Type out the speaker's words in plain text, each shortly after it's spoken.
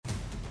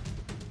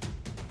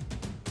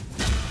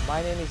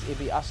My name is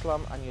Ibi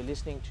Aslam and you're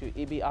listening to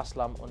Ibi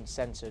Aslam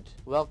Uncensored.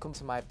 Welcome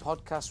to my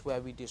podcast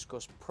where we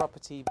discuss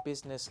property,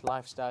 business,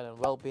 lifestyle and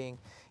well-being.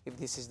 If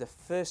this is the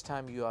first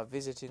time you are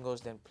visiting us,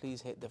 then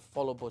please hit the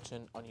follow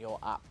button on your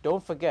app.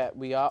 Don't forget,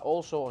 we are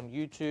also on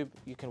YouTube.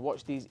 You can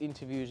watch these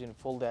interviews in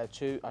full there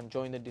too and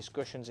join the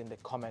discussions in the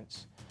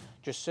comments.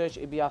 Just search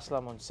Ibi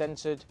Aslam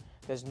Uncensored.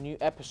 There's new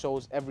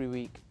episodes every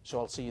week, so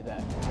I'll see you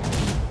there.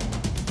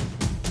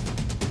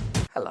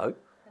 Hello.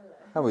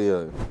 How are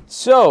you?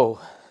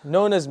 So,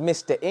 known as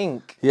Mr.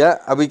 Ink. Yeah,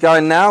 are we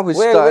going now?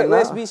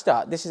 Where's we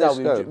start? This is Let's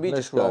how go. we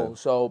Let's just roll. go.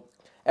 So,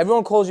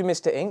 everyone calls you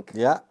Mr. Ink.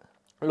 Yeah.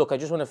 Look, I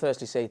just want to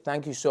firstly say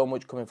thank you so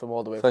much coming from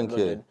all the way Thank from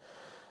you.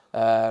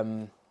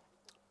 London.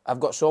 I've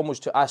got so much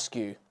to ask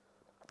you,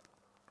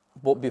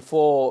 but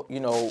before,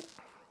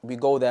 we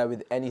go there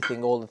with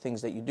anything, all the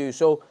things that you do.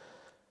 So,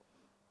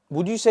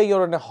 would you say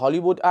you're a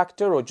Hollywood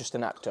actor or just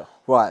an actor?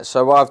 Right,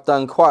 so I've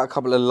done quite a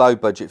couple of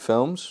low-budget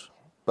films,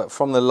 but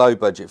from the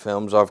low-budget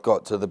films, I've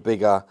got to the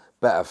bigger,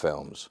 better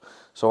films.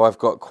 So I've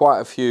got quite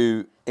a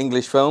few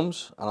English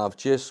films, and I've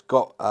just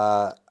got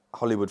a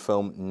Hollywood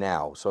film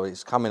now. So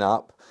it's coming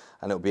up,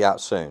 and it'll be out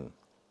soon.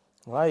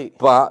 Right.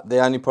 But the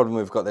only problem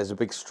we've got, there's a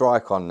big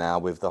strike on now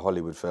with the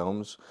Hollywood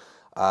films.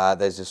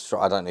 There's a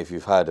strike. I don't know if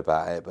you've heard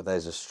about it, but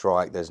there's a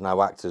strike. There's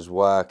no actors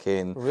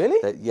working.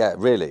 Really? Yeah,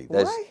 really.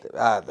 There's,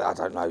 Why? I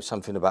don't know,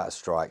 something about a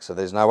strike. So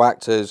there's no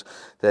actors,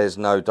 there's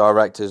no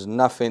directors,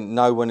 nothing.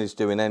 No one is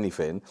doing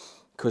anything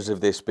because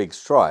of this big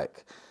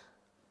strike.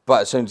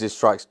 But as soon as this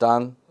strike's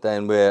done,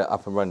 then we're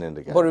up and running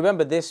again. But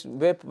remember,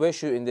 we're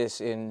shooting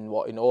this in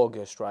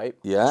August, right?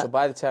 Yeah. So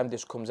by the time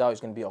this comes out, it's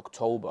going to be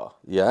October.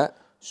 Yeah.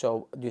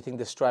 So do you think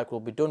the strike will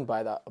be done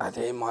by that? I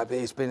think it might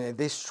be.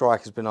 This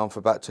strike has been on for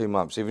about 2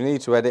 months. If you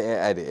need to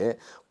edit it.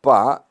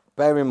 But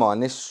bear in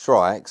mind, this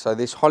strike, so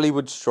this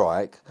Hollywood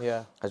strike,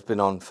 has been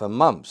on for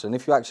months. And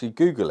if you actually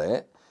Google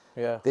it,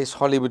 this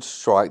Hollywood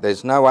strike,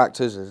 there's no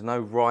actors, there's no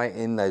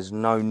writing, there's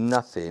no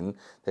nothing,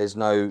 there's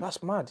no...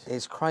 That's mad.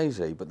 It's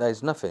crazy, but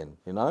there's nothing,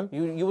 you know?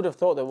 You would have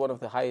thought they're one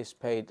of the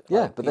highest paid.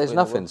 Yeah, but there's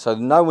nothing. So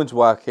no one's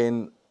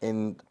working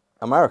in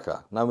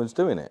America. No one's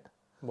doing it.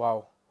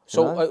 Wow.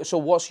 So, so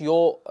what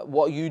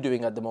are you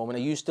doing at the moment?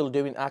 Are you still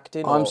doing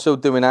acting? I'm still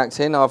doing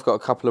acting. I've got a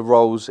couple of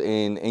roles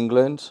in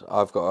England.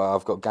 I've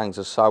got Gangs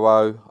of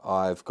Soho.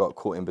 I've got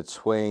Caught in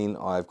Between.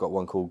 I've got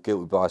one called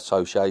Guilty by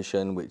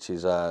Association, which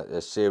is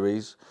a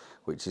series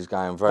which is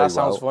going very well. That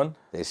sounds fun.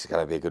 This is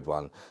going to be a good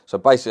one. So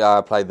basically,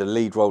 I play the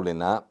lead role in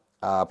that.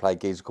 I play a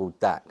geezer called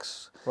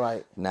Dax.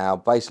 Right. Now,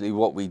 basically,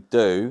 what we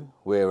do,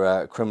 we're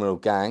a criminal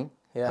gang,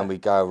 and we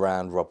go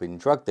around robbing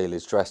drug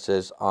dealers dressed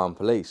as armed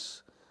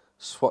police,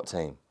 SWAT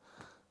team.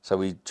 So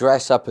we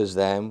dress up as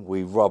them,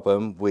 we rob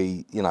them,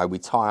 we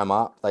tie them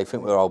up. They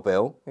think we're old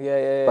Bill, but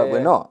we're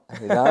not,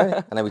 and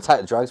then we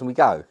take the drugs and we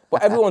go.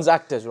 But everyone's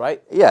actors,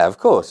 right? Yeah, of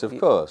course.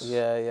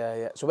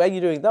 Yeah. So where are you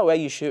doing that? Where are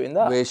you shooting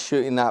that? We're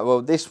shooting that.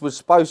 Well, this was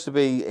supposed to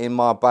be in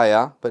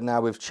Marbella, but now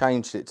we've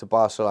changed it to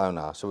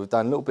Barcelona. So we've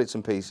done little bits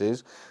and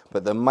pieces,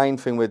 but the main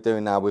thing we're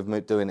doing now,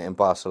 we're doing it in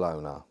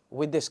Barcelona.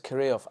 With this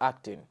career of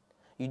acting,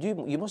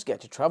 you must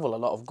get to travel a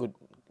lot of good.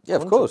 Yeah,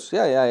 of course.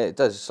 Yeah, it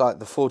does. It's like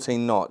the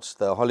 14 Knots,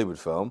 the Hollywood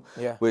film.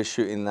 Yeah. We're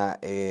shooting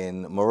that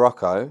in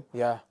Morocco.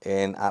 Yeah.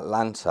 In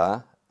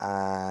Atlanta,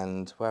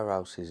 and where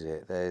else is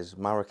it? There's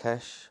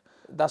Marrakesh.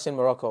 That's in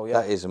Morocco, yeah.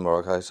 That is in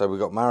Morocco. So we've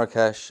got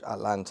Marrakesh,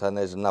 Atlanta, and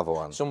there's another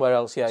one. Somewhere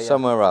else, yeah.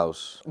 Somewhere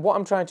else. What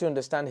I'm trying to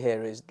understand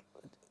here is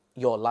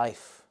your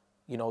life.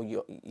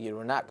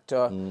 You're an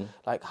actor.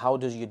 Like, how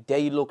does your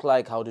day look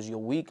like? How does your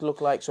week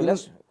look like? So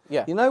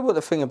You know what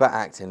the thing about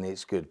acting,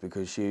 it's good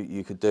because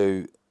you could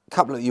do...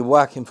 you're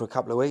working for a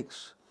couple of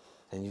weeks,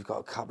 then you've got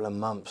a couple of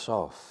months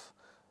off,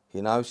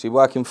 so you're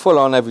working full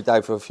on every day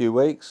for a few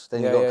weeks,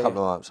 then you've got a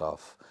couple of months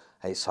off.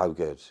 It's so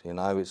good,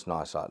 it's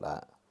nice like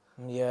that.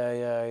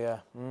 Yeah.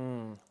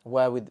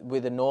 Where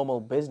with a normal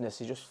business,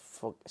 you just...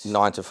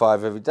 9 to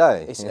 5 every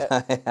day. It's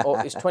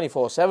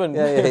 24/7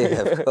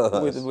 of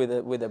course.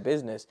 with a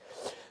business.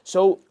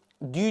 So,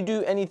 do you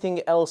do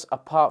anything else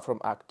apart from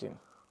acting?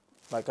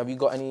 Like, have you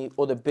got any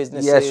other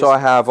businesses? Yes, I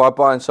have. I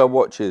buy and sell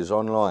watches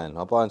online.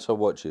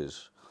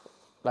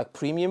 Like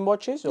premium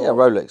watches? Or? Yeah,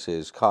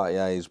 Rolexes,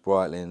 Cartiers,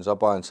 Breitlings. I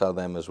buy and sell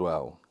them as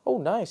well. Oh,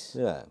 nice.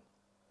 Yeah.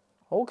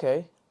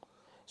 Okay.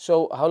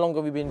 So, how long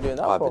have you been doing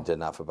that I've for? been doing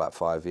that for about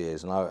 5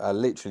 years. And I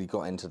literally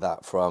got into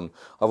that from...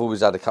 I've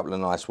always had a couple of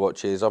nice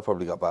watches. I've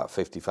probably got about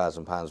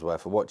 £50,000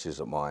 worth of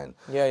watches at mine.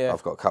 Yeah.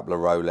 I've got a couple of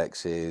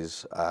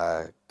Rolexes,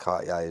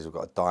 Cartiers. I've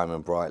got a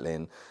diamond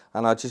Breitling.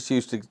 And I just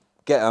used to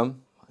get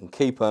them and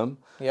keep them.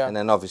 Yeah. And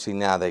then obviously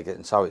now they're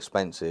getting so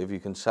expensive, you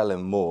can sell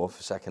them more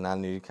for second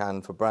hand than you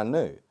can for brand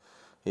new.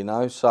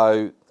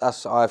 So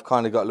I've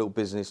kind of got a little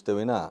business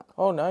doing that.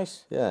 Oh,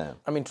 nice. Yeah.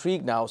 I'm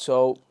intrigued now.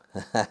 So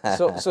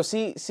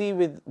see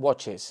with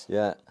watches.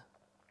 Yeah.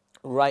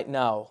 Right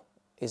now,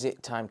 is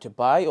it time to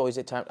buy or is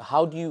it time?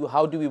 How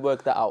do we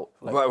work that out?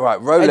 Like, right.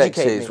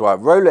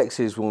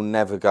 Rolexes will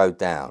never go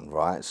down.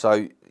 Right.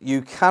 So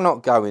you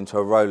cannot go into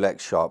a Rolex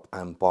shop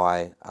and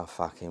buy a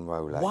fucking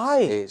Rolex.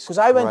 Why? Because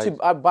I went to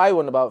buy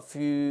one about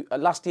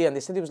last year, and they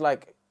said it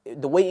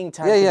the waiting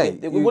time.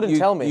 Yeah. We wouldn't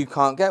tell me. You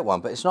can't get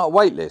one, but it's not a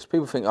wait list.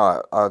 People think,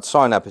 oh, I'd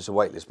sign up, it's a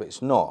wait list, but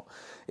it's not.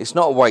 It's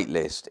not a wait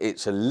list.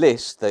 It's a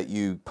list that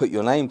you put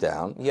your name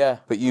down. Yeah.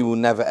 But you will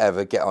never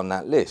ever get on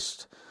that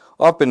list.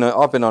 I've been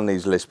on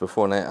these lists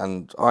before,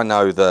 and I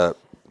know the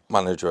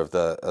manager of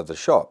the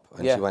shop,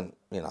 and she went,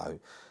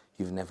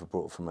 you've never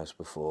brought from us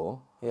before.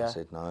 Yeah. I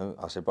said, no.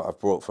 I said, but I've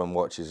brought from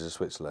Watches of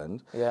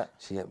Switzerland. Yeah.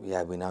 She said,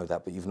 yeah, we know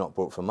that, but you've not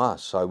brought from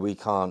us, so we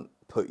can't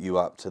put you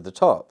up to the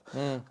top.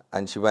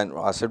 And she went,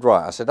 I said,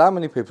 right. I said, how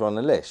many people are on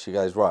the list? She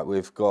goes, right,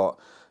 we've got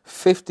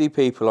 50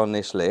 people on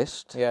this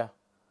list. Yeah.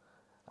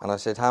 And I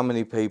said, how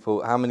many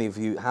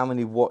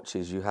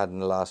watches you had in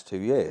the last 2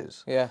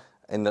 years? Yeah.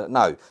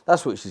 No,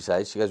 that's what she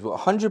said. She goes, we've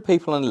got 100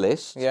 people on the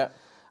list. Yeah.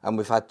 And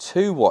we've had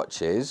 2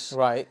 watches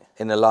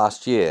in the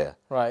last year.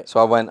 Right. So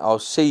I went, I'll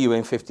see you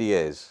in 50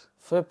 years.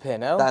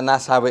 Flipping hell. And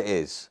that's how it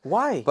is.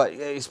 Why? But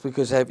it's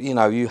because,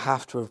 you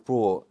have to have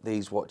brought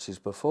these watches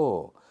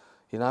before.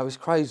 It's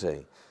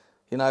crazy.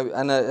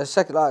 And a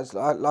second,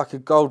 like a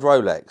gold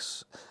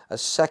Rolex, a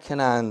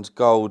second-hand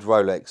gold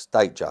Rolex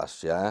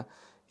Datejust, yeah?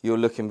 You're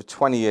looking for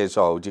 20 years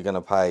old, you're going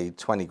to pay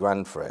 20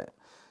 grand for it.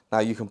 Now,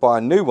 you can buy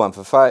a new one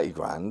for 30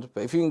 grand,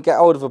 but if you can get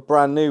hold of a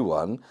brand new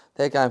one,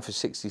 they're going for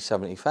 60,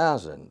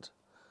 70,000.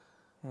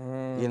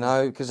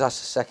 Because that's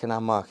the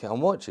second-hand market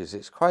on watches.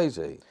 It's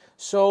crazy.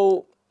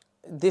 So,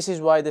 this is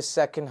why the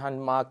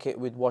second-hand market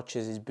with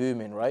watches is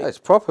booming, right? It's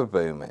proper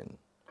booming.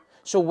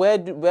 So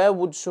where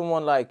would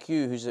someone like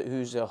you,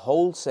 who's a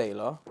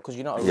wholesaler, because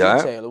you're not a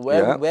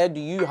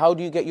retailer, how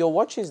do you get your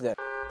watches then?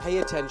 Pay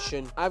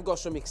attention, I've got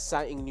some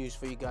exciting news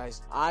for you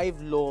guys.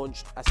 I've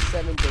launched a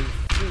 7-day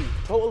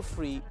total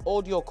free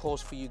audio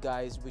course for you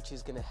guys, which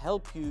is going to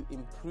help you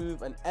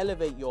improve and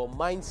elevate your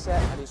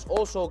mindset, and it's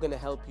also going to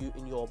help you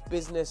in your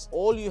business.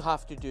 All you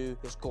have to do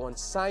is go and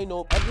sign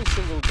up every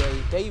single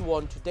day, day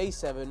 1 to day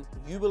 7.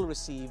 You will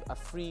receive a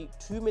free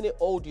 2-minute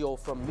audio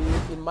from me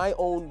in my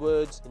own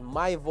words, in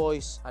my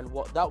voice, and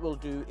what that will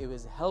do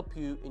is help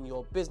you in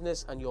your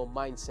business and your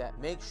mindset.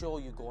 Make sure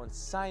you go and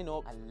sign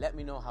up and let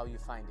me know how you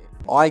find it.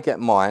 I get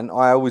mine,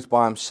 I always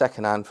buy them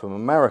second-hand from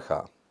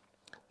America.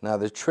 Now,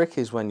 the trick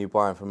is when you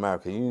buy them from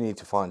America, you need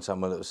to find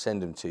someone that will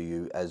send them to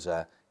you as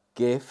a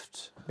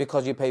gift.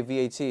 Because you pay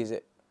VAT, is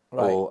it?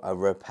 Right. Or a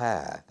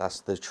repair.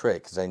 That's the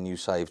trick, because then you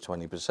save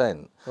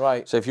 20%.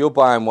 Right. So if you're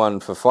buying one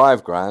for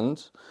 5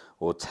 grand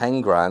or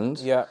 10 grand,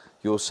 yeah,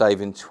 you're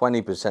saving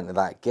 20% of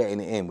that, getting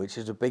it in, which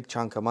is a big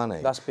chunk of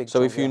money. That's big.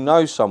 So if you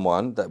know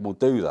someone that will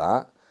do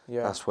that,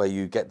 yeah, that's where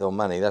you get the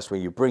money, that's where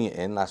you bring it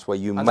in, that's where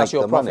you make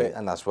the money,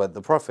 and that's where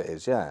the profit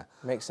is, yeah.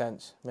 Makes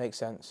sense, makes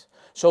sense.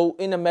 So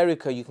in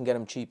America, you can get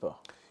them cheaper?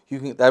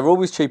 They're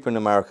always cheaper in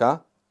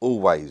America,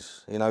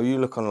 always. You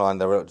look online,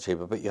 they're a lot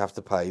cheaper, but you have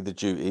to pay the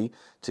duty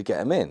to get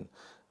them in.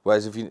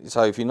 Whereas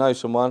if you know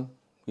someone,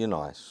 you're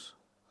nice.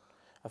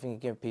 I think you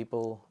give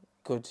people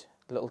good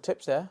little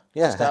tips there.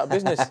 Yeah. To start a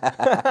business.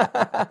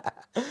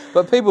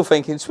 But people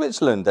think in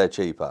Switzerland they're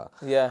cheaper.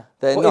 Yeah.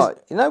 They're not.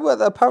 You know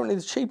what? Apparently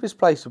the cheapest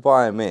place to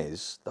buy them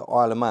is the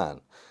Isle of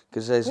Man,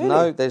 because there's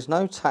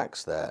no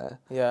tax there.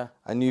 Yeah.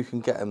 And you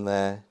can get them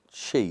there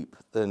cheap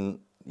than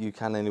you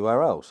can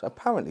anywhere else.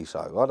 Apparently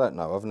so. I don't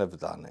know. I've never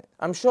done it.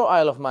 I'm sure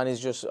Isle of Man is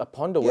just a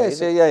pond away.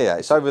 Yes, yeah.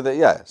 It's over there.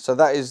 Yeah. So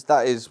that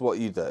is what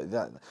you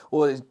do.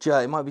 Or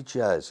it might be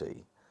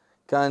Jersey.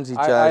 Guernsey,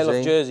 Jersey. Isle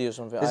of Jersey or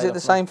something. Is it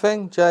the same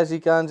thing? Jersey,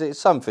 Guernsey, it's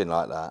something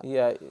like that.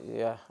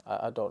 Yeah.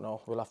 I don't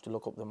know. We'll have to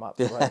look up the map.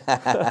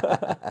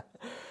 Right?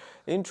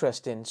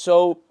 Interesting.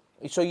 So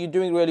you're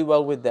doing really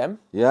well with them.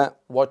 Yeah.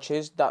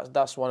 Watches.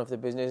 That's one of the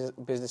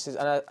businesses.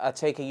 And I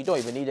take it you don't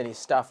even need any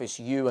staff. It's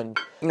you and.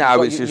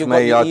 No, it's just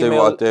me. I do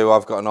what I do.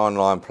 I've got an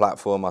online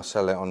platform. I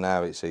sell it on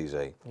now. It's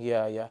easy.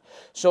 Yeah.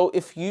 So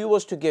if you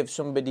was to give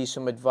somebody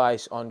some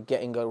advice on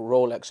getting a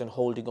Rolex and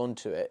holding on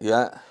to it.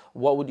 Yeah.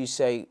 What would you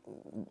say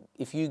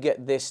if you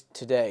get this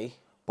today?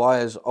 Buy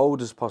as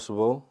old as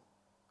possible.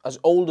 As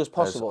old as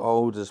possible? As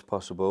old as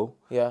possible.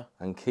 Yeah.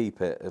 And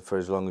keep it for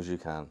as long as you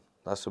can.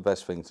 That's the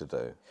best thing to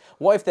do.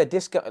 What if they're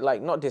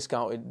not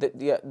discounted?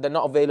 They're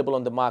not available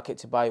on the market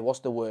to buy. What's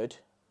the word?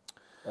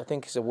 I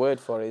think it's a word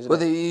for it, isn't it?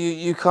 Well,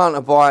 you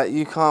can't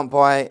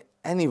buy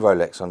any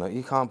Rolex on it.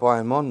 You can't buy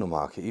them on the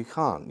market. You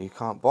can't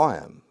buy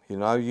them.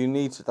 You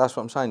need to. That's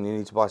what I'm saying. You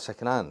need to buy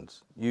second hand.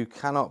 You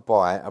cannot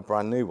buy a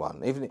brand new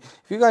one. Even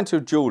if you go into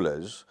a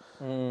jeweller's,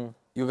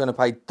 you're going to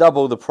pay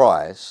double the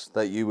price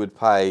that you would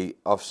pay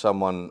off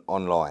someone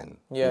online.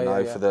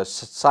 For the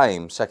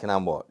same second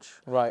hand watch.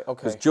 Right.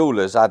 Okay. Because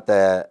jewellers add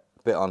their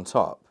bit on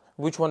top.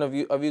 Which one have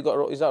you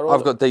got? Is that Rolex?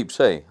 I've got Deep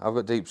Sea. I've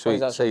got Deep Sea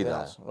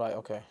there. Right.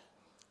 Okay.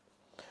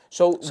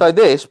 So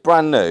this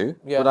brand new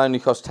would only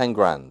cost 10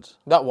 grand.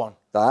 That one.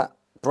 That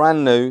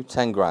brand new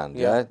 10 grand.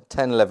 Yeah.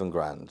 10, 11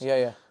 grand.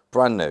 Yeah.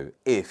 Brand new,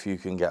 if you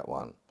can get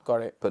one.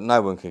 Got it. But no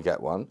one can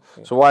get one.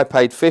 Yeah. So I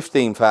paid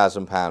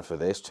 £15,000 for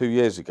this 2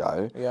 years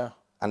ago. Yeah.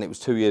 And it was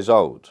 2 years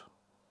old.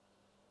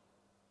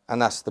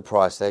 And that's the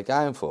price they're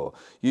going for.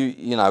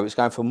 You know, it's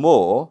going for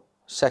more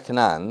second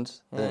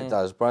hand than it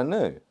does brand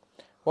new.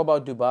 What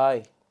about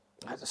Dubai?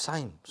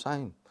 Same.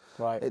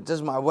 Right. It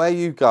doesn't matter where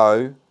you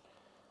go,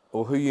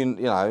 or who you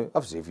know,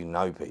 obviously if you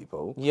know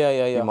people,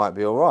 Yeah. you might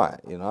be all right,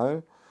 you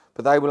know.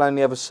 But they will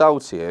only ever sell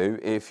to you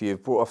if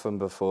you've brought off them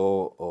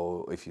before,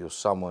 or if you're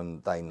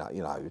someone they know,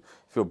 you know,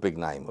 if you're a big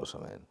name or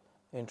something.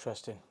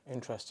 Interesting.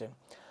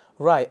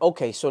 Right,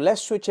 okay, so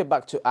let's switch it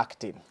back to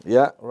acting.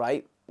 Yeah.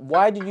 Right?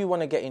 Why did you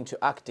want to get into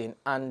acting?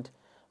 And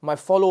my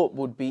follow-up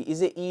would be,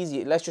 is it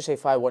easy? Let's just say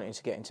if I wanted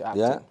to get into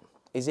acting. Yeah.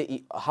 Is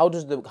it, how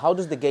does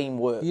the game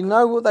work? You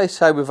know what they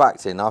say with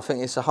acting? I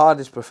think it's the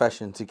hardest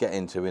profession to get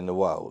into in the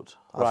world.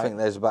 Right. I think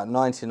there's about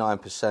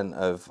 99%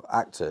 of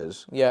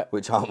actors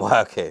which aren't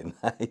working,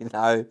 you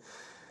know.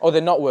 Oh,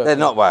 they're not working? They're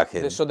not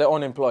working. So they're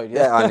unemployed,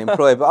 yeah? Yeah,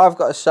 unemployed. But I've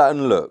got a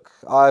certain look.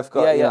 I've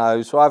got, you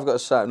know, so I've got a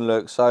certain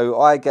look. So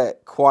I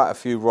get quite a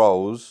few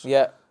roles,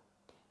 yeah,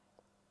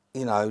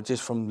 you know,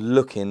 just from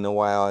looking the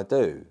way I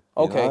do.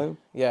 Okay, you know?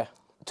 Yeah.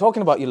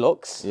 Talking about your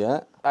looks,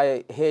 yeah,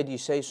 I heard you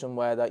say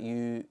somewhere that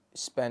you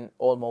spent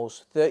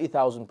almost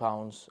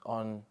 £30,000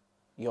 on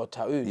your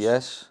tattoos.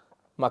 Yes.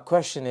 My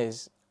question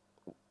is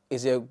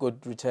it a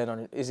good return on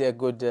it? Is it a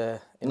good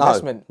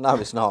investment? No,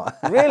 it's not.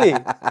 Really?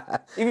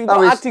 If you've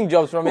got acting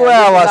jobs from it.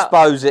 Well, I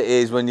suppose it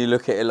is when you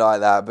look at it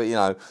like that. But, you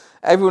know,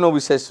 everyone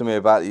always says to me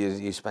about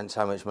you spent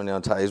so much money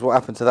on tattoos. What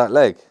happened to that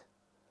leg?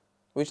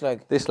 Which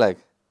leg? This leg.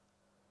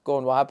 Go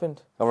on, what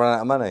happened? I ran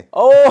out of money.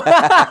 Oh!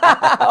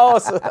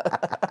 Awesome.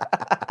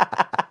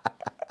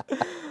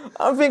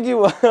 I'm thinking,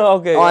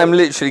 okay. I'm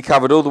literally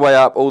covered all the way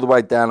up, all the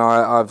way down.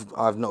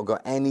 I've not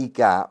got any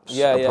gaps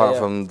apart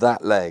from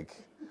that leg.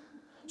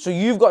 So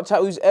you've got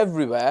tattoos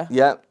everywhere?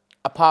 Yeah.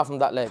 Apart from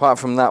that leg? Apart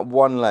from that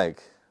one leg.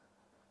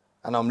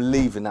 And I'm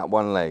leaving that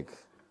one leg.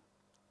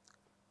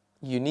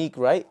 Unique,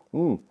 right?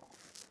 Mm.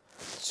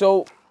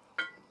 So,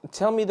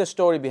 tell me the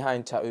story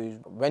behind tattoos.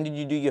 When did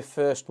you do your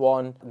first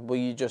one? Were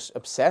you just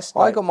obsessed?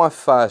 I got my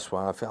first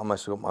one. I think I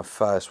must have got my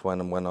first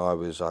one when I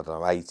was, I don't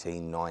know,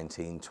 18,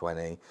 19,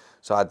 20.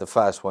 So I had the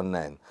first one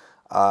then.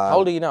 How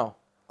old are you now?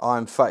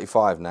 I'm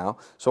 35 now.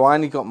 So I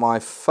only got my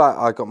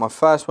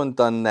first one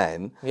done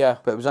then. Yeah.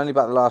 But it was only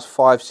about the last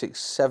 5, 6,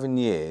 7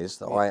 years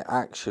that I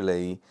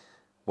actually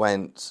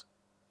went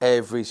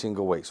every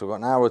single week. So I got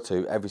an hour or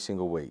two every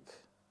single week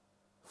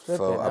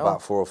for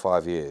about 4 or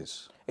 5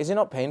 years. Is it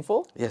not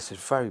painful? Yes,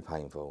 it's very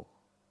painful.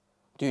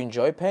 Do you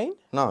enjoy pain?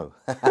 No.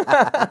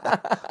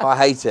 I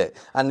hate it.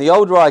 And the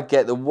older I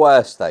get, the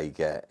worse they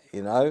get,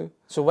 you know?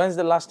 So when's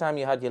the last time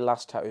you had your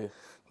last tattoo?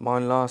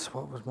 What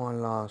was my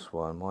last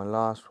one? My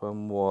last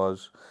one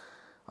was,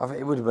 I think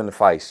it would have been the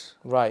face.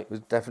 Right. It was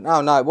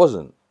definitely, no, it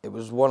wasn't. It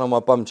was one on my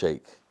bum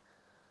cheek.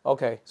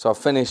 Okay. So I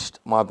finished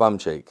my bum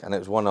cheek and it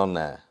was one on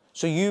there.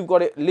 So you've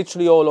got it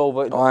literally all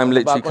over? I'm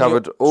literally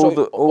covered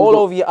all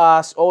over your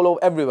ass, all over,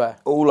 everywhere?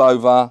 All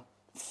over,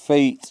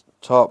 feet,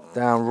 top,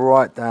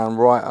 right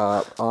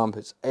up,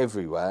 armpits,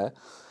 everywhere.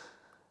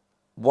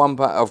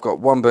 I've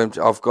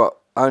got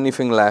only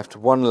thing left,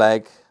 one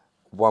leg,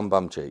 one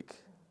bum cheek.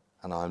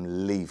 And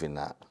I'm leaving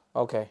that.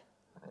 Okay.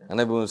 And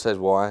everyone says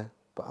why,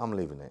 but I'm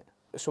leaving it.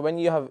 So when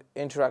you have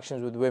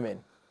interactions with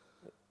women,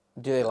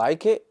 do they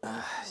like it?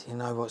 You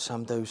know what,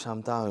 some do,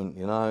 some don't,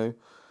 you know.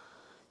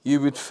 You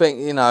would think,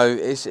 you know,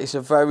 it's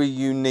a very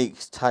unique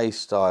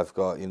taste I've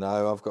got, you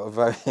know. I've got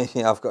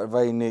a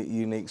very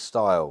unique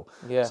style.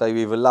 Yeah. So you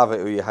either love it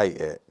or you hate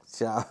it.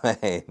 Do you know what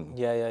I mean?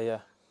 Yeah.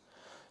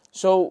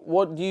 So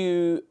what do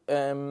you,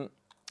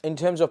 in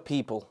terms of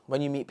people,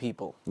 when you meet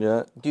people,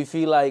 do you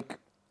feel like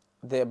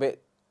they're a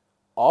bit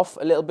off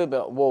a little bit,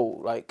 but whoa,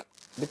 like,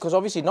 because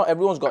obviously not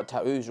everyone's got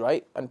tattoos,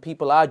 right? And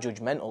people are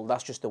judgmental.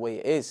 That's just the way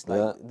it is.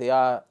 Like they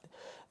are.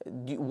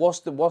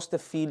 What's the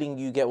feeling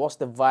you get? What's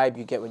the vibe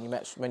you get when you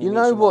meet someone? You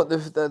know what the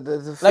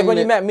feeling, like when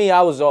you met me,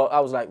 I was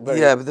like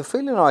very but the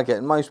feeling I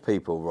get, most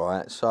people,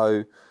 right? So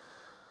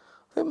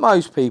I think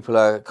most people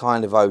are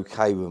kind of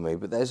okay with me,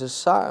 but there's a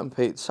certain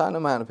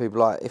amount of people,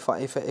 like if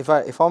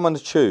I'm on the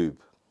tube,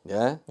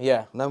 no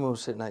one will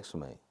sit next to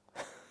me.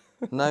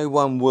 No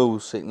one will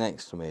sit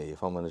next to me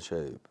if I'm on a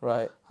tube.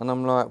 Right. And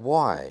I'm like,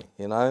 why?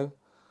 You know?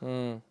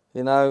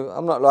 You know,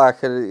 I'm not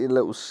like a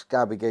little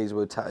scabby geezer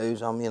with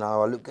tattoos. I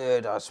look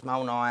good, I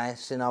smell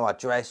nice, you know, I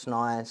dress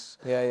nice.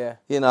 Yeah.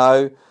 You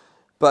know,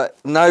 but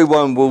no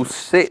one will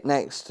sit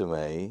next to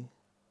me,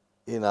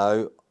 you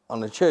know,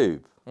 on a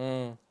tube.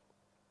 And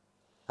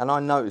I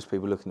notice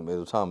people looking at me all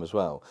the time as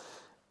well.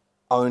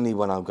 Only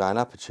when I'm going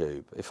up a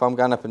tube. If I'm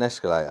going up an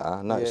escalator,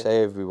 I notice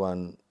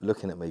everyone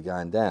looking at me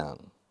going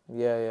down.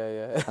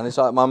 Yeah. And it's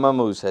like my mum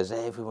always says,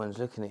 everyone's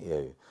looking at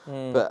you.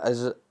 But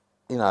as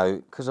you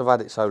know, because I've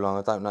had it so long,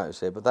 I don't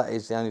notice it. But that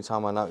is the only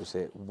time I notice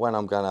it, when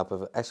I'm going up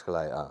an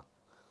escalator.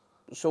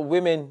 So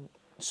women,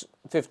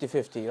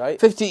 50-50, right?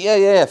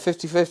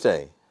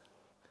 50-50.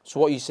 So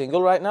what, are you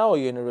single right now, or are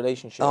you in a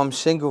relationship? I'm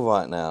single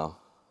right now.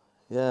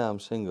 Yeah, I'm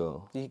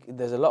single.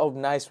 There's a lot of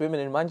nice women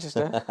in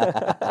Manchester.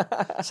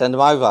 Send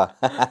them over.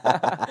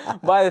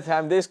 By the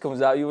time this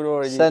comes out, you would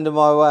already... Send them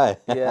my way.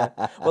 Yeah.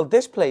 Well,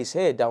 this place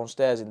here,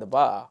 downstairs in the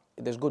bar,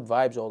 there's good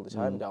vibes all the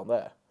time down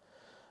there.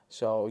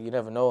 So you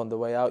never know, on the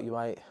way out you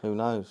might... Who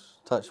knows?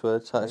 Touch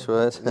wood.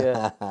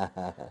 Yeah.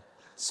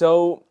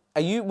 So,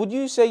 would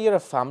you say you're a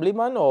family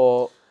man,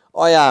 or...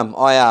 I am.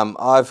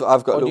 I've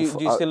got. Or do you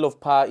still love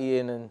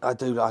partying and? I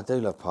do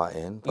love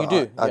partying. But You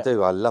do? I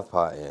do. I love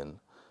partying.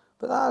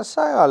 But I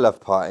say I love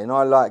partying.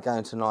 I like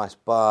going to nice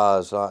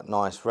bars, like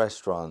nice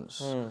restaurants.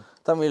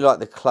 Don't really like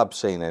the club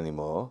scene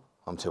anymore.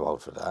 I'm too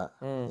old for that.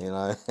 You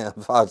know,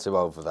 I'm far too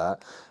old for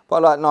that. But I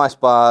like nice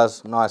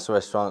bars, nice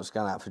restaurants,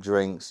 going out for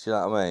drinks. Do you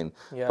know what I mean?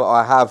 Yeah. But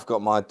I have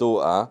got my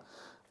daughter.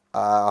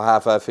 I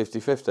have her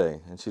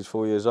 50-50, and she's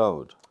 4 years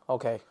old.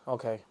 Okay.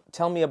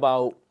 Tell me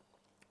about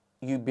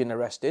you being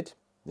arrested.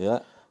 Yeah.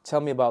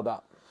 Tell me about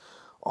that.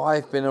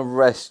 I've been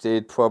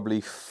arrested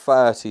probably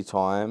 30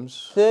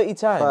 times. 30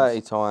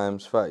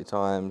 times? 30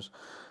 times.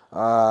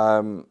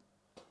 And,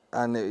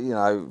 you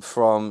know,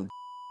 from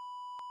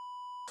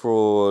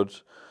fraud.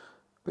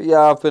 But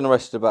yeah, I've been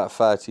arrested about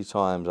 30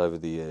 times over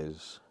the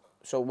years.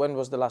 So when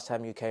was the last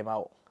time you came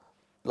out?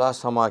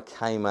 Last time I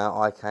came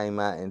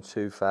out in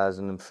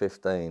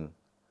 2015.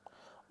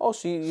 Oh,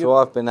 so So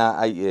I've been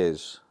out 8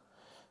 years.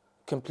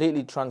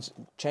 Completely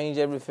changed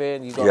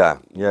everything. You got,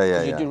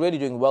 yeah. You're really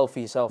doing well for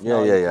yourself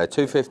now. Yeah.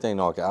 2015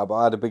 I got out, but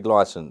I had a big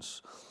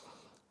licence.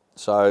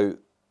 So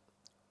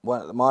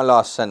my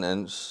last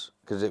sentence,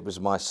 because it was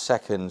my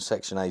second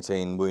Section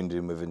 18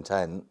 wounding with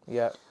intent.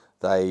 Yeah.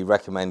 They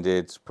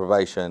recommended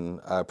probation,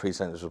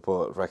 pre-sentence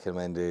report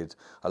recommended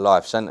a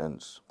life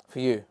sentence. For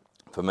you?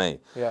 For me.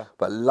 Yeah.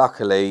 But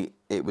luckily,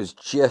 it was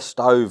just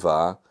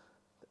over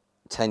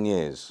 10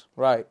 years.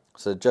 Right.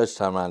 So the judge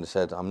turned around and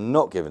said, I'm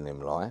not giving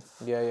him life.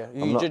 Yeah.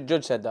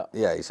 Judge said that?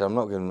 Yeah, he said, I'm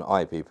not giving him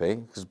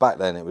IPP, because back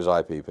then it was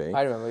IPP.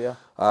 I remember, yeah.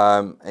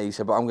 He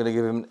said, but I'm going to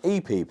give him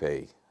an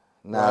EPP.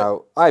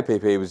 Now, right.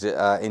 IPP was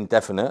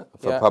indefinite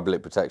for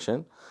public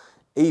protection.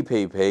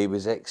 EPP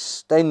was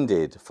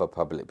extended for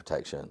public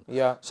protection.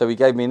 Yeah. So he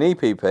gave me an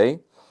EPP.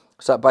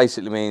 So that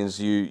basically means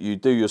you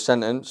do your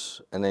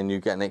sentence and then you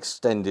get an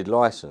extended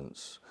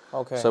licence.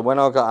 Okay. So when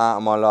I got out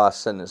of my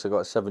last sentence, I got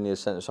a 7-year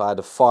sentence. So I had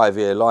a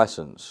 5-year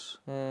licence.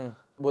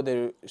 Were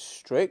they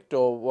strict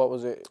or what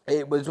was it?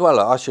 It was, well,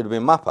 I should have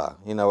been MAPA.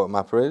 You know what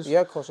MAPA is?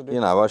 Yeah, of course I do. You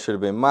know, I should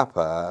have been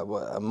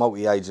MAPA, a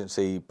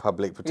multi-agency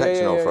public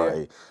protection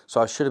authority. Yeah.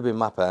 So I should have been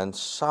MAPA, and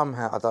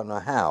somehow, I don't know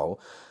how,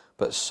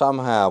 but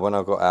somehow when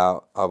I got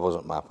out, I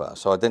wasn't MAPA.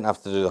 So I didn't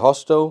have to do the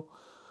hostel.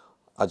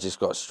 I just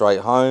got straight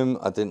home.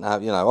 I didn't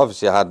have, you know,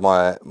 obviously I had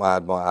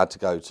to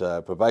go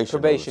to probation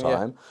all the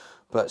time. Yeah.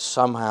 But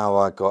somehow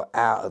I got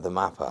out of the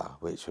MAPA,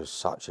 which was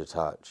such a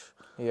touch.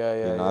 Yeah.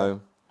 You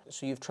know?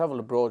 So you've travelled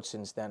abroad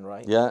since then,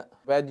 right? Yeah.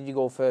 Where did you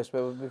go first?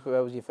 Where was your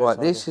first Right,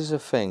 holiday? this is a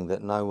thing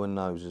that no one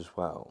knows as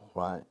well,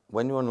 right?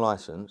 When you're on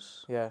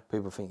licence,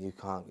 people think you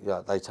can't,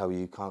 they tell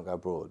you can't go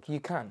abroad.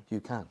 You can? You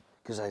can,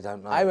 because they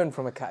don't know. I went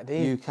from a cat D.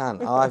 You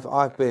can.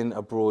 I've been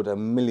abroad a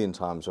million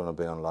times when I've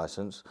been on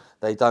licence.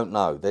 They don't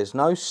know. There's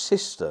no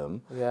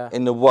system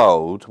in the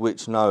world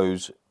which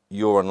knows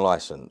you're on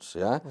licence,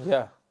 yeah?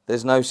 Yeah.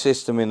 There's no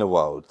system in the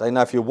world. They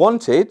know if you're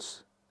wanted,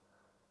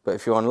 but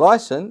if you're on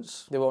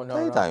licence, they won't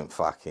know. They don't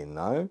fucking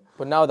know.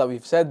 But now that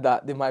we've said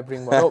that, they might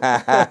bring one up.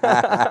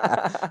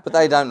 But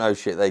they don't know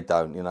shit. They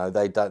don't. You know,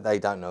 they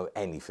don't know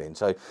anything.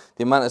 So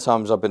the amount of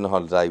times I've been on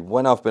holiday,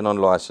 when I've been on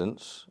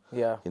licence,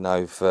 you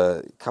know, for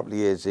a couple of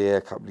years here,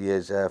 a couple of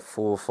years there,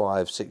 4,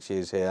 5, 6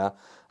 years here,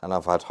 and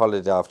I've had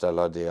holiday after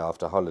holiday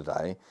after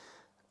holiday.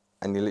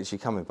 And you're literally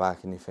coming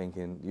back and you're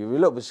thinking, you're a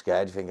little bit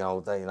scared, you're thinking,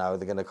 oh, you know, are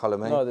they going to collar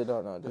me? No, they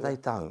don't know. But they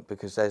don't,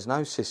 because there's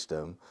no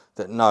system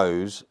that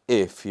knows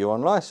if you're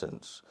on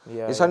licence.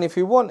 Yeah, it's only if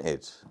you want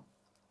it,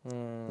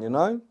 you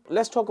know?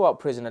 Let's talk about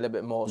prison a little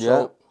bit more.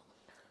 So,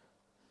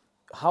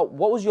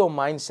 what was your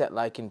mindset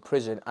like in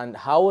prison, and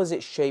how has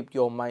it shaped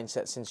your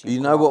mindset since you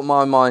know what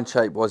my mind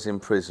shape was in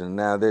prison?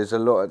 Now, there's a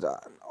lot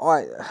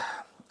of...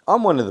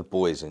 I'm one of the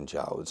boys in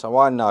jail, so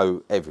I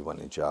know everyone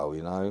in jail,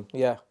 you know?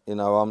 Yeah. You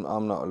know,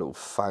 I'm not a little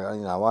fag,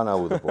 you know, I know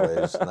all the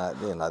boys, and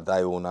that, you know,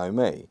 they all know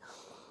me.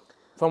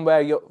 From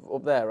where you're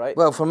up there, right?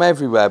 Well, from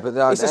everywhere, but...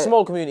 It's a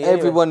small community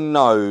Everyone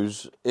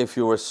knows if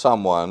you're a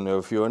someone or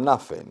if you're a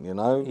nothing, you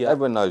know? Yeah.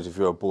 Everyone knows if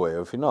you're a boy or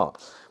if you're not.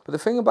 But the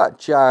thing about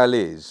jail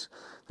is,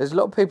 there's a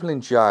lot of people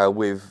in jail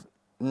with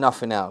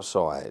nothing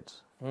outside.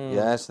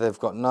 Yeah, so they've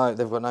got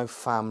no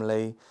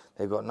family,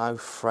 they've got no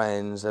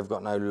friends, they've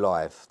got no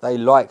life. They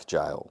like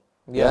jail.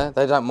 Yeah,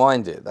 they don't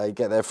mind it. They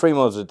get their 3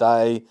 meals a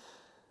day.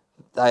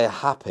 They're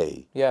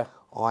happy. Yeah.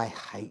 I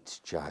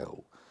hate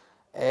jail.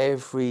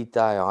 Every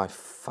day I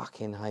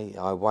fucking hate it.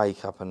 I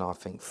wake up and I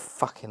think,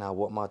 fucking hell,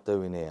 what am I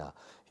doing here?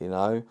 You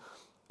know?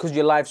 Because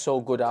your life's so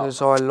good out.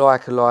 Because I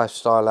like a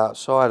lifestyle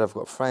outside. I've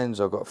got friends,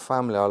 I've got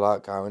family. I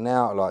like going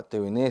out. I like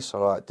doing this. I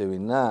like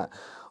doing that.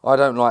 I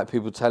don't like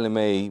people telling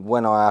me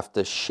when I have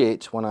to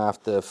shit, when I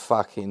have to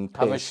fucking piss.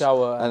 Have a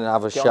shower. And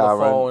have a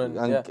shower and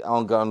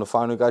I'll go on the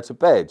phone and go to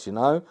bed, you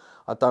know?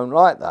 I don't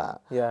like that.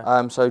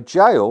 Yeah. So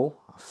jail,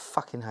 I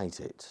fucking hate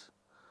it.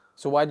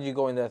 So why did you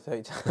go in there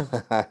 30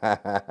 times?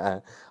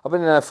 I've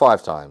been in there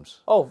 5 times.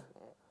 Oh,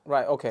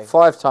 right, okay.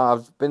 5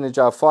 times. I've been in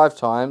jail 5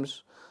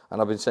 times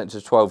and I've been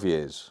sentenced to 12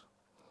 years.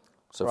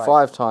 So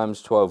 5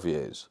 times, 12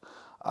 years.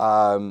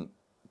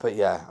 But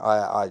yeah,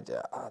 I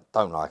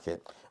don't like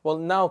it. Well,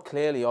 now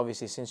clearly,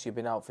 obviously, since you've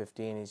been out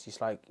 15, it's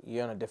just like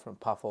you're on a different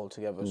path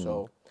altogether.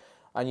 So,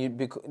 and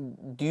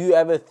do you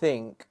ever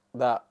think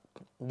that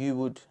you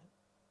would?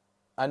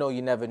 I know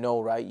you never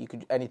know, right?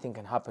 Anything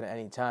can happen at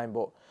any time,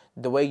 but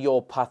the way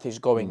your path is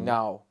going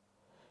now,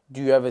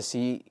 do you ever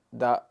see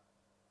that?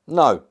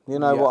 No, you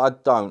know what? I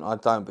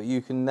don't. But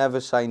you can never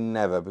say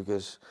never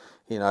because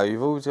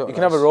you've always got. You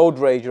can have a road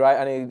rage,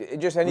 right?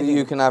 And just anything.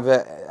 You can have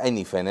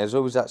anything. There's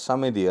always that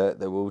some idiot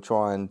that will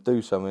try and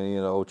do something,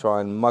 or try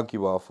and mug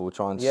you off, or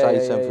try and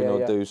say something,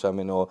 or do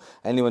something, or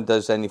anyone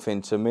does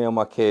anything to me or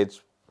my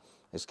kids,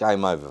 it's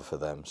game over for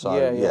them. So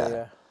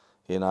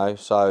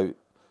so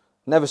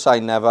never say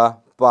never,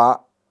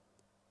 but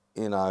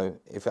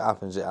if it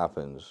happens, it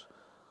happens.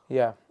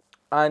 Yeah,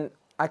 and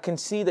I can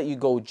see that you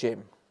go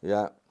gym.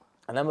 Yeah.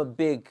 And I'm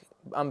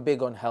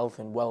big on health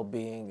and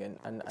well-being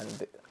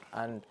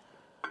and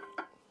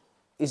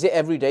is it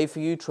every day for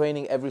you,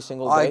 training every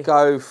single day? I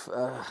go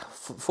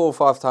 4 or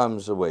 5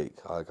 times a week.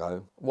 I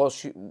go.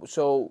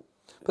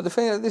 But the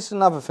thing, this is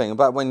another thing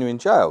about when you're in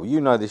jail. You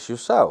know this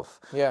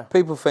yourself. Yeah.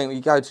 People think you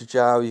go to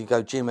jail, you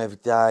go gym every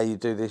day, you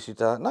do this, you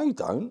do that. No, you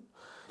don't.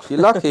 You're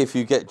lucky if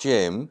you get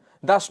gym.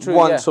 That's true.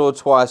 Once or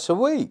twice a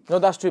week. No,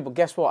 that's true. But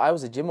guess what? I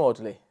was a gym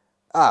orderly.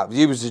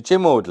 You was a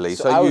gym orderly,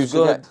 so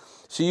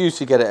you used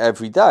to get it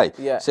every day.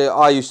 Yeah. So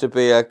I used to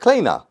be a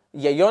cleaner.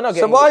 Yeah, you're not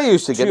getting. So I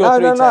used to get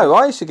no.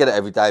 I used to get it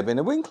every day being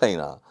a wing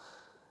cleaner.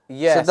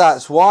 Yes. So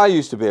that's why I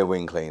used to be a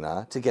wing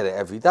cleaner, to get it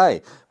every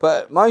day.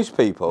 But most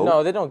people...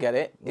 No, they don't get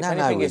it. If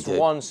anything, it's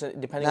once,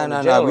 depending on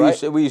the jail,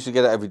 right? We used to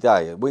get it every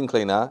day. Wing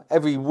cleaner,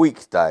 every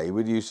weekday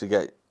we'd used to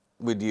get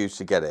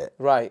it.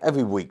 Right.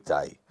 Every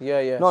weekday.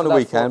 Yeah. Not on the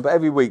weekend, but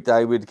every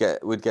weekday we'd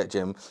get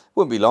gym.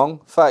 Wouldn't be long,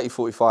 30,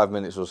 45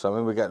 minutes or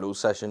something. We'd get a little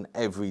session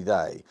every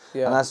day.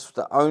 Yeah. And that's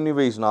the only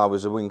reason I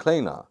was a wing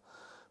cleaner.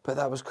 But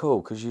that was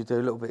cool, because you do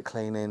a little bit of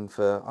cleaning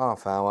for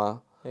half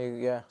hour.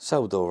 Yeah.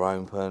 Cell door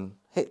open,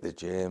 hit the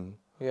gym.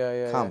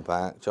 Yeah. Come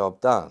back, job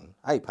done.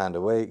 £8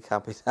 a week,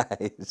 happy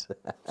days.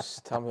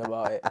 Just tell me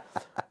about it.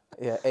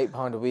 Yeah,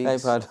 £8 a week.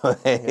 £8 a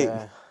week.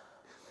 Yeah.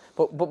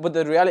 But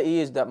the reality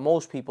is that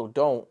most people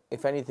don't.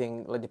 If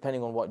anything, like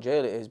depending on what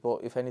jail it is, but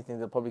if anything,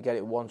 they'll probably get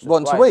it once or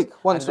twice. A week.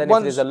 If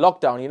there's a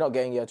lockdown, you're not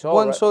getting it at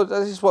all.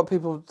 This is what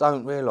people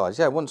don't realise.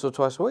 Yeah, once or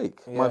twice a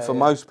week. For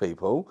most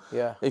people.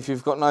 Yeah. If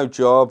you've got no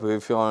job, or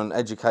if you're on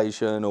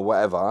education or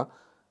whatever,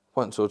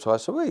 once or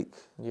twice a week.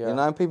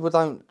 Yeah. People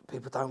don't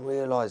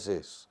realise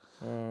this.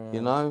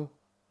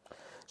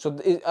 So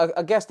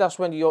I guess that's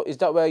when is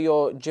that where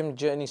your gym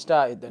journey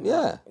started then?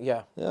 Yeah.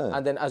 Yeah.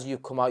 And then as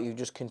you've come out, you've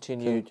just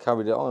continued.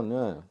 Carried it on,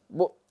 yeah.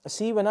 But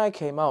see, when I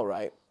came out,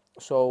 right,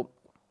 so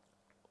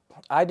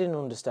I didn't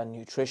understand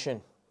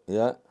nutrition.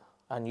 Yeah.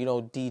 And,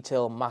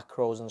 detailed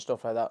macros and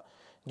stuff like that.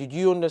 Did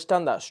you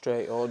understand that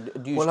straight, or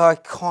do you? Well, I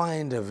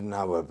kind of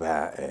know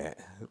about it.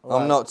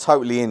 Right. I'm not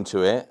totally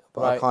into it,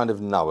 but right. I kind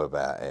of know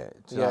about it.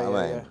 Do you know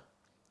what I mean?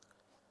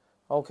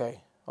 Yeah.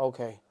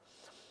 Okay.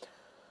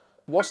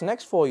 What's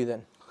next for you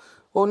then?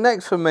 Well,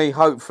 next for me,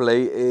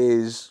 hopefully,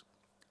 is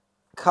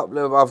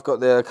I've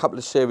got a couple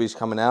of series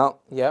coming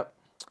out. Yep.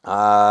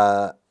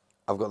 I've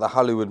got the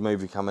Hollywood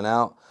movie coming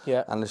out.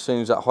 Yeah. And as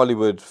soon as that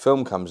Hollywood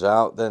film comes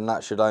out, then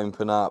that should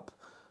open up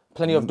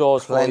plenty of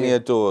doors for you. Plenty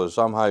of doors,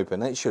 I'm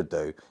hoping. It should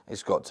do.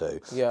 It's got to.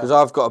 Yeah. Because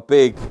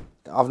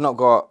I've not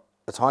got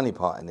a tiny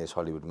part in this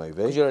Hollywood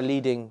movie. Because you're a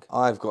leading...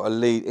 I've got a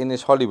lead, in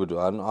this Hollywood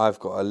one, I've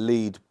got a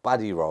lead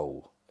baddie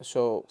role.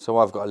 So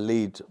I've got a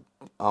lead,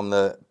 I'm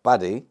the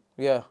baddie.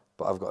 Yeah.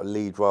 But I've got a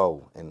lead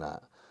role in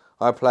that.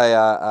 I play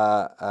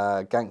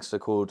a gangster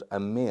called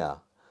Amir.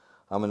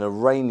 I'm an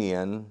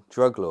Iranian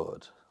drug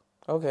lord.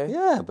 Okay.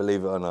 Yeah,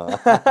 believe it or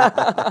not.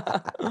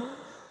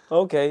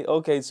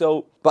 Okay,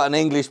 so... But an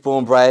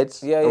English-born bred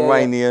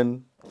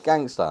Iranian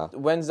gangster.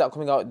 When's that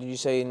coming out, did you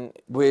say?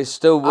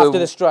 After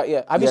the strike,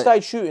 yeah. Have you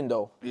started shooting,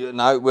 though?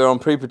 No, we're on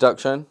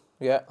pre-production.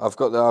 Yeah. I've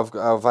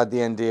had the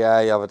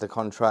NDA, I've had the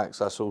contracts,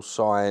 that's all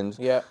signed.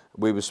 Yeah.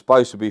 We were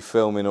supposed to be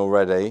filming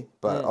already,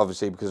 but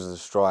obviously because of the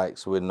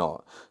strikes, we're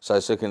not. So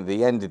it's looking at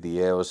the end of the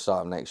year or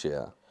start of next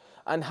year.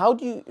 And how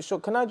do you, so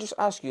can I just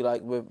ask you,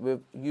 like,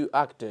 with you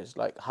actors,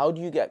 like, how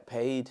do you get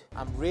paid?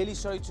 I'm really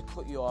sorry to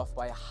cut you off,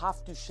 but I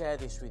have to share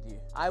this with you.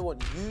 I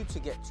want you to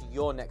get to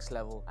your next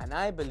level, and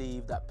I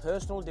believe that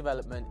personal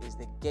development is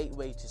the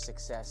gateway to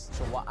success.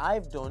 So what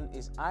I've done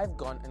is I've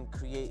gone and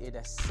created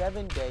a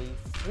 7-day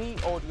free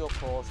audio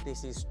course.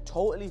 This is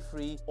totally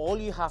free. All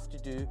you have to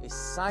do is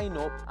sign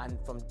up, and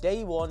from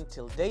day 1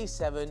 till day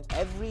 7,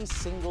 every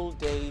single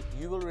day,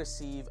 you will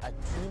receive a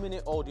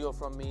 2-minute audio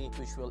from me,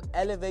 which will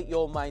elevate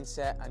your mindset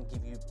and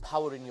give you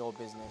power in your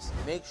business.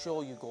 Make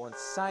sure you go and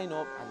sign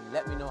up and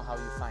let me know how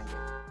you find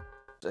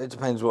it. It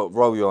depends what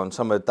role you're on.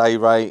 Some are day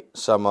rate,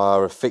 some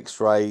are a fixed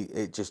rate.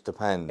 It just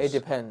depends. It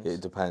depends.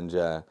 It depends,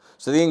 yeah.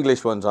 So the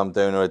English ones I'm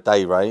doing are a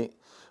day rate,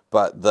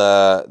 but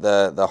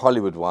the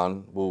Hollywood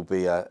one will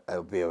be a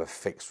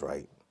fixed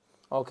rate.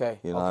 Okay.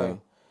 You know. Okay.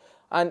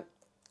 And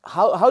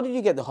how did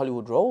you get the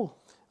Hollywood role?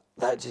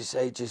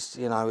 it just,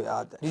 you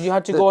know. Did you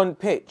have to go and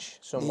pitch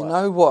somewhere? You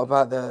know what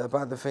about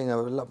the thing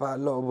about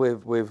a lot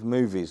with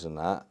movies and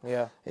that?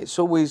 Yeah. It's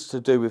always to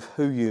do with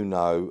who you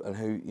know and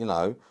who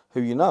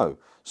you know.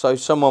 So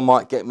someone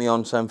might get me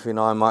on something,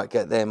 I might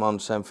get them on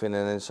something,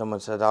 and then someone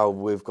said, "Oh,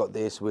 we've got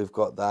this, we've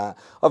got that."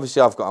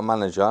 Obviously, I've got a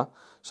manager,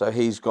 so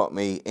he's got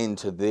me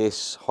into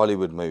this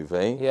Hollywood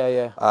movie. Yeah,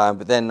 yeah.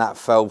 But then that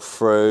fell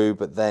through.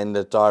 But then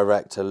the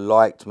director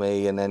liked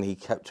me, and then he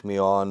kept me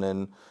on,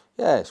 and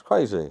yeah, it's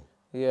crazy.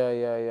 Yeah,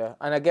 yeah, yeah.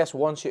 And I guess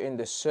once you're in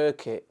the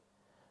circuit,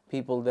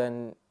 people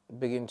then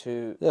begin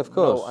to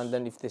know, and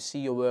then if they see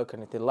your work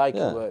and if they like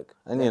your work,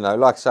 and you know,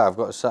 like I say, I've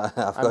got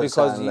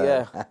because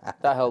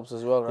that helps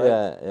as well, right?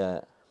 Yeah.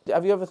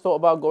 Have you ever thought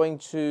about going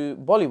to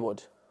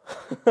Bollywood?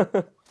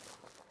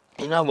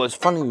 You know what's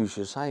funny? You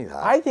should say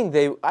that. I think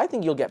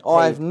you'll get paid.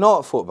 I've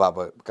not thought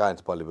about going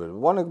to Bollywood.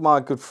 One of my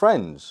good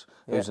friends,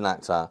 who's an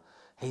actor,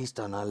 he's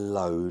done a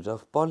load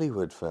of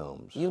Bollywood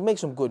films. You'll make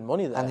some good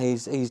money there. And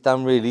he's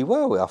done really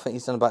well. I think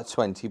he's done about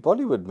 20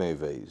 Bollywood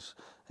movies.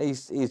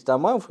 He's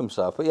done well for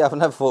himself, but I've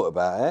never thought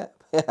about it.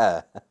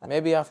 Yeah.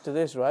 Maybe after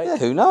this, right? Yeah,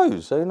 who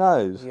knows? Who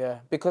knows?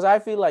 Yeah, because I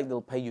feel like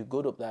they'll pay you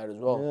good up there as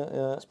well.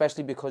 Yeah.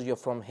 Especially because you're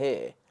from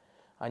here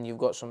and you've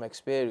got some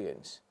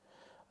experience.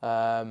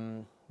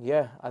 I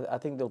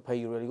think they'll pay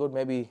you really good.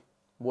 Maybe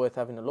worth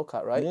having a look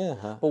at, right?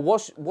 Yeah. But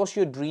what's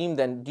your dream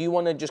then? Do you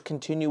want to just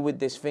continue with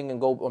this thing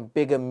and go on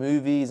bigger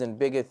movies and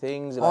bigger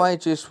things? I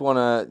just want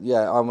to,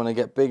 I want to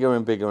get bigger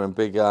and bigger and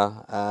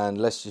bigger, and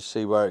let's just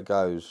see where it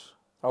goes.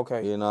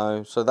 Okay. You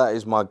know, so that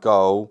is my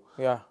goal.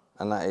 Yeah.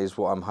 And that is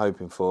what I'm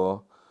hoping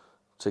for,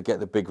 to get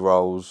the big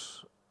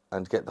roles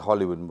and get the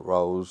Hollywood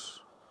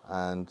roles,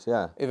 and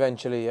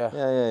eventually, yeah.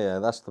 Yeah.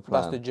 That's the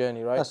plan. That's the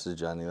journey, right? That's the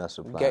journey. That's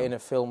the plan. Getting a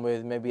film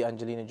with maybe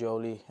Angelina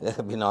Jolie. Yeah,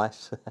 that'd be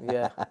nice.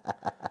 Yeah.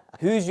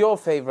 Who's your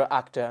favourite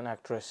actor and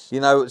actress? You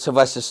know,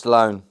 Sylvester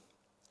Stallone.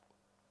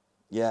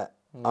 Yeah.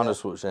 Arnold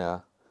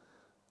Schwarzenegger.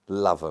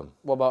 Love him.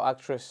 What about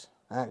actress?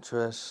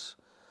 Actress.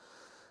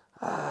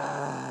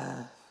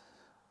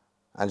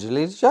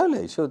 Angelina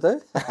Jolie, she'll do.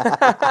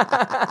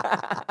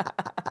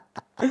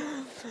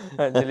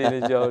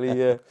 Angelina Jolie,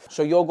 yeah.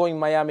 So you're going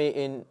Miami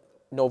in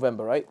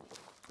November, right?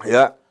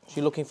 Yeah. So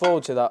you're looking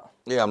forward to that?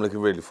 Yeah, I'm looking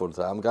really forward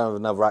to that. I'm going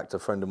with another actor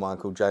friend of mine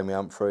called Jamie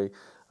Humphrey,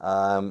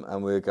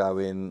 and we're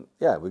going.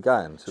 We're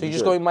going. So you're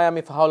just going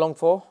Miami for how long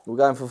for? We're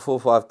going for 4 or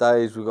 5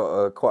 days. We've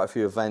got quite a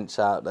few events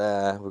out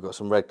there. We've got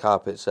some red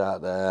carpets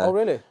out there. Oh,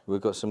 really?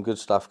 We've got some good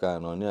stuff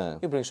going on, yeah.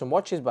 You bring some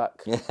watches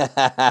back.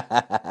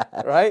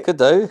 Right? Could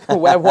do.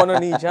 Wear one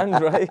on each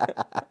hand, right?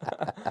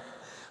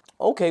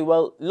 Okay,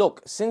 well,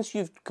 look, since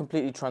you've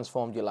completely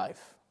transformed your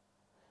life,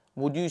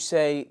 would you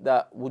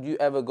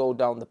ever go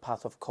down the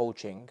path of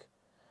coaching,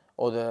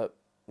 or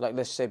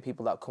let's say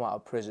people that come out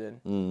of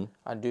prison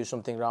and do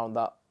something around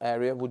that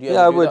area? Would you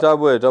ever do that?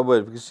 I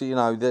would, because, you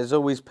know, there's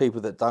always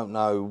people that don't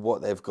know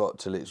what they've got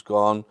till it's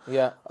gone.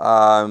 Yeah.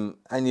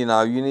 And, you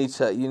know, you need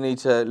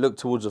to look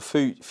towards the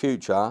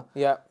future.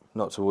 Yeah.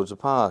 Not towards the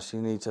past.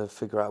 You need to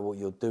figure out what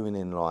you're doing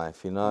in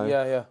life, you know?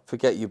 Yeah.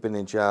 Forget you've been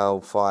in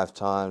jail 5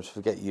 times.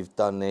 Forget you've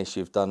done this,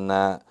 you've done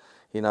that.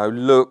 You know,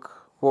 look,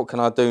 what can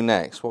I do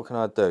next? What can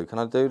I do? Can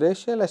I do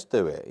this? Yeah, let's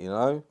do it, you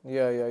know?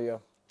 Yeah.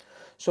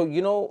 So,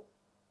 you know,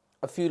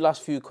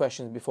 last few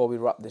questions before we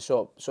wrap this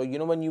up. So, you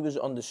know, when you was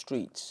on the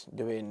streets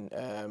doing,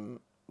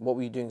 what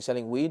were you doing,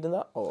 selling weed and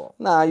that? Or?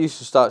 Nah, I used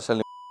to start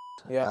selling.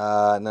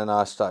 Yeah. And then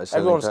I started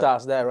selling. Everyone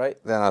starts there, right?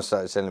 Then I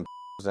started selling.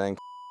 Then.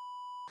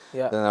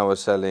 Yeah. Then I was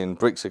selling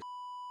bricks of.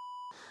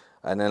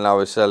 And then I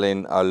was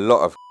selling a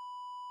lot of.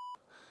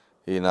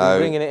 You know. Were you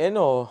bringing it in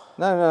or?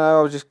 No.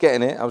 I was just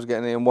getting it. I was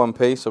getting it in one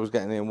piece. I was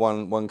getting it in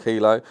one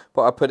kilo.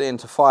 But I put it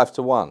into 5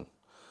 to 1.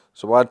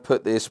 So I'd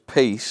put this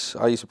piece.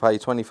 I used to pay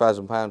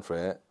 £20,000 for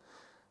it.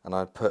 And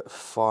I'd put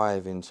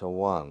 5 into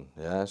 1,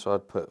 yeah. So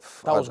I'd put.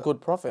 That was good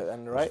profit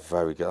then, right? It was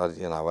very good.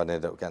 You know, I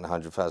ended up getting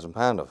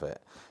 £100,000 off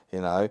it, you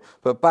know.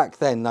 But back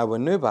then, no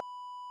one knew about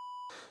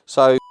it.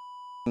 So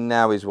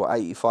now is what,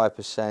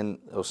 85%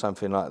 or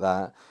something like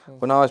that.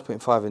 When I was putting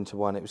 5 into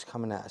 1, it was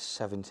coming out at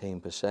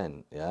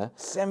 17%, yeah.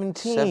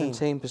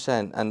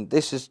 17%, and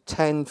this is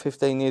 10,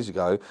 15 years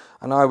ago,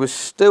 and I was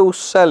still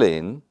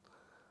selling.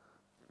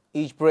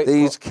 Each brick.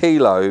 These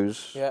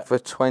kilos for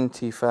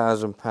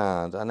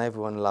 £20,000, and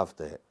everyone loved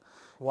it.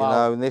 Wow. You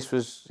know, and this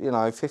was,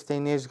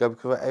 15 years ago,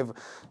 because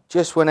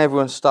just when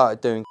everyone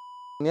started doing,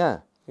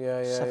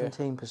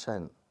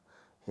 17%.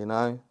 You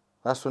know,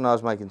 that's when I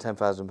was making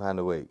 £10,000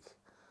 a week.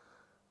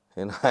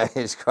 You know,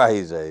 it's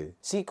crazy.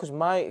 See, because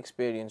my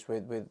experience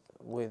with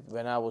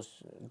when I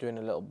was doing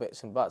a little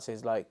bits and bats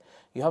is like,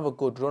 you have a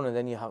good run and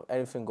then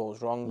everything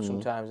goes wrong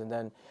sometimes, and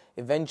then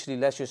eventually,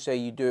 let's just say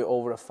you do it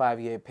over a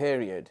 5-year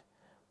period.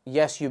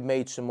 Yes, you've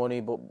made some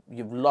money, but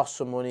you've lost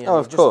some money,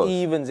 and it just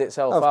evens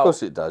itself out. Of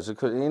course it does.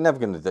 You're never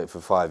going to do it for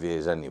 5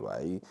 years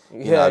anyway.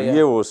 You know, a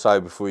year or so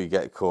before you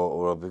get caught,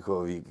 or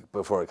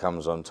before it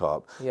comes on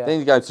top. Yeah. Then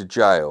you go to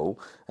jail,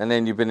 and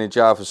then you've been in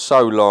jail for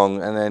so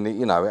long, and then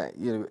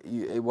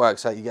it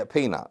works out. You get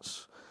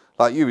peanuts.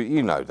 Like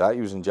you know that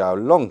you was in jail a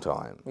long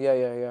time.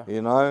 Yeah.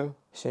 You know,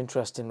 it's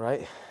interesting,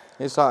 right?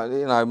 It's like,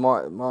 you know,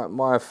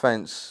 my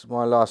offence,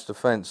 my last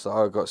offence that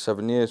I got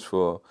 7 years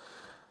for,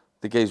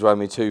 the geezer owed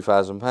me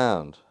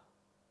 £2,000.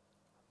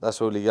 That's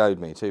all he owed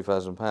me,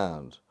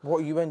 £2,000.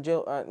 What, you went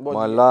jail?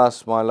 My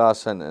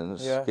last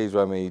sentence, Yeah. geezer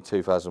owed me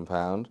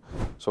 £2,000.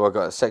 So I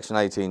got a Section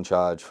 18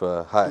 charge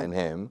for hurting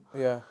him.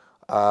 Yeah.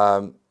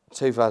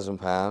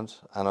 £2,000,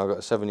 and I got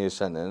a 7 year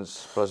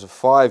sentence plus a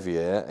 5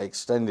 year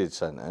extended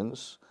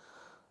sentence.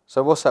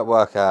 So what's that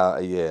work out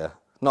a year?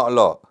 Not a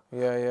lot.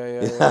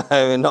 Yeah.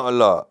 I mean, not a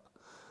lot.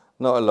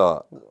 Not a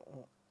lot.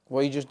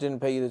 Well, he just didn't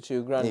pay you the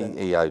 £2,000.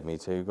 He owed me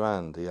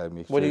 £2,000. He owed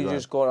me. What did you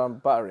just go around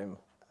and batter him?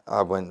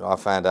 I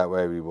found out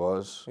where he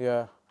was.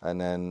 Yeah. And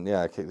then,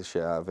 I kicked the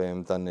shit out of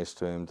him, done this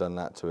to him, done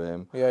that to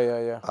him.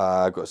 Yeah.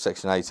 I got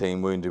Section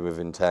 18, wounded with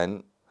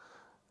intent.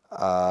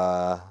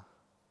 Hurt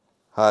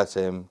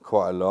him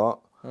quite a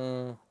lot.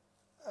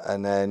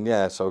 And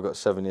then, so I got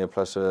 7 year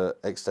plus a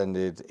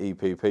extended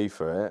EPP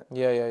for it.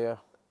 Yeah.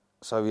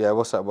 So,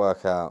 what's that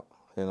work out,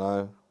 you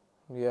know?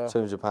 Yeah.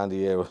 £200 a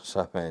year or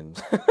something.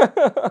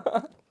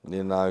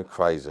 You know,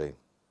 crazy.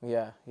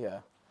 Yeah.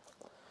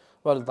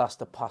 Well, that's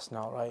the past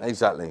now, right?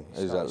 Exactly.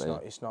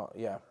 It's not.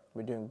 Yeah,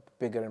 we're doing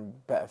bigger and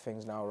better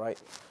things now, right?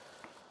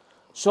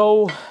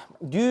 So,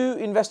 do you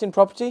invest in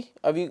property?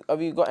 Have you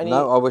got any?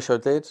 No, I wish I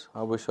did.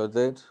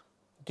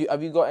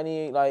 Have you got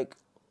any like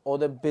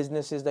other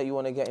businesses that you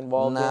want to get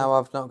involved in? No,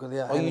 I've not got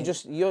the. Or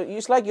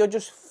it's like you're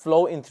just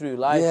floating through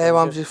life. Yeah,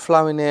 well, I'm just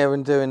flowing here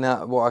and doing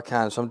what I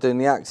can. So I'm doing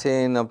the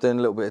acting. I'm doing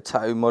a little bit of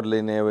tattoo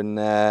modelling here and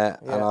there,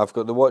 and I've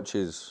got the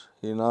watches.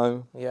 You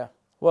know. Yeah.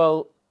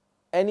 Well,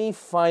 any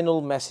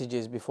final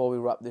messages before we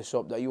wrap this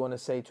up that you want to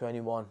say to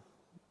anyone?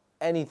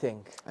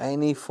 Anything?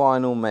 Any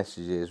final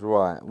messages?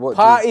 Right.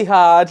 Party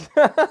hard.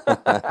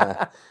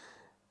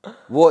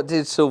 What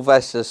did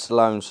Sylvester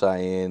Stallone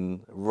say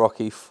in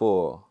Rocky IV?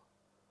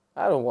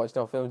 I don't watch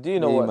no film. Do you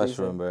know what? You must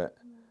remember it.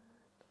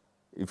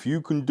 If you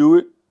can do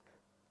it,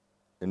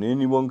 and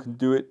anyone can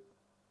do it,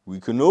 we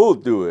can all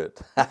do it.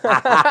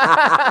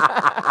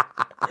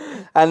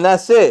 And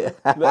that's it.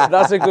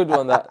 That's a good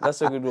one.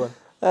 That's a good one.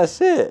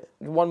 That's it.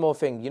 One more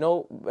thing. You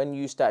know, when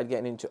you started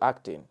getting into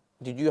acting,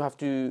 did you have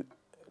to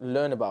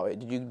learn about it?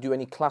 Did you do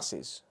any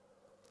classes?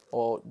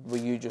 Or were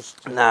you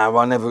just... No,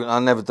 I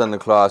never done the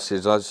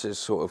classes. I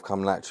just sort of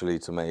come naturally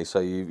to me. So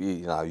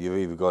you know, you've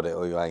either got it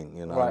or you ain't,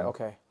 you know. Right,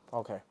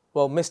 okay.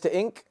 Well, Mr.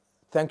 Ink,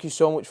 thank you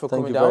so much for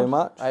coming down. Thank you very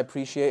much. I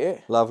appreciate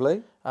it.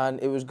 Lovely.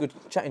 And it was good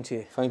chatting to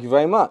you. Thank you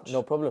very much.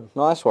 No problem.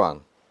 Nice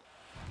one.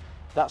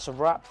 That's a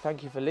wrap.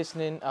 Thank you for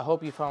listening. I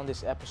hope you found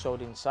this episode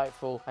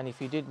insightful. And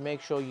if you did,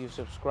 make sure you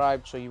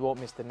subscribe so you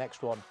won't miss the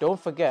next one. Don't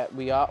forget,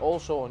 we are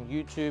also on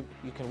YouTube.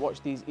 You can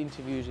watch these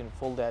interviews in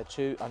full there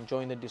too and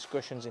join the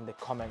discussions in the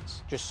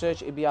comments. Just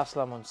search Ibi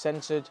Aslam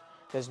Uncensored.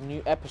 There's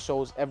new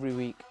episodes every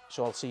week,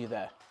 so I'll see you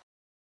there.